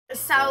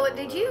So,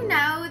 did you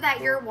know that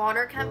your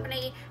water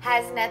company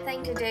has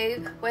nothing to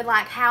do with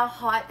like how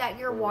hot that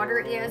your water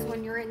is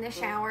when you're in the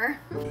shower?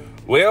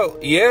 Well,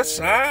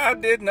 yes, I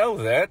did know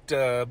that,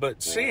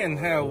 but seeing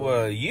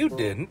how you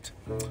didn't,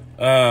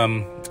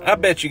 I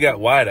bet you got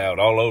whiteout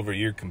all over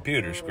your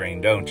computer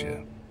screen, don't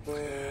you?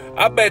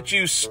 I bet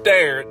you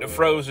stare at the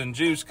frozen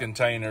juice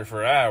container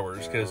for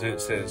hours because it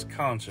says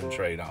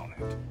concentrate on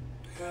it.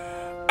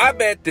 I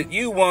bet that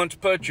you once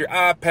put your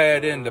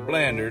iPad in the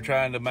blender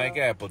trying to make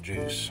apple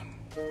juice.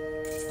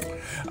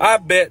 I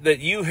bet that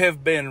you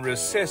have been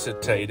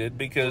resuscitated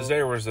because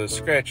there was a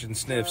scratch and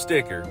sniff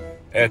sticker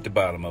at the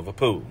bottom of a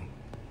pool.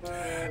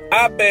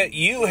 I bet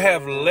you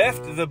have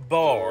left the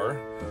bar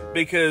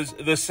because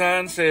the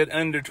sign said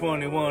under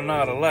 21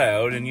 not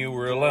allowed and you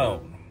were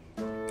alone.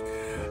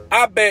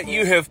 I bet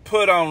you have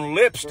put on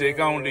lipstick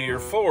onto your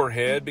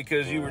forehead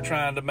because you were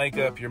trying to make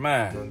up your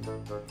mind.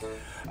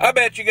 I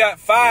bet you got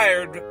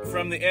fired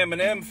from the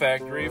M&M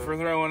factory for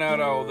throwing out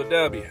all the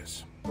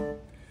W's.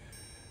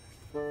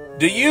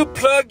 Do you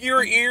plug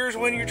your ears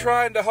when you're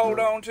trying to hold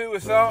on to a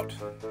thought?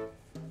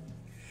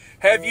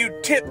 Have you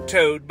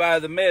tiptoed by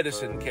the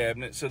medicine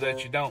cabinet so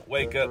that you don't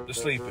wake up the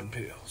sleeping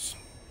pills?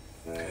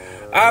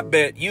 I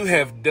bet you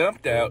have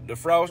dumped out the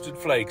frosted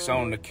flakes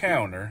on the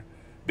counter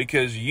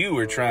because you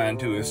were trying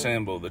to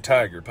assemble the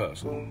tiger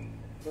puzzle.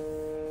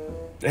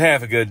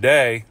 Have a good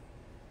day.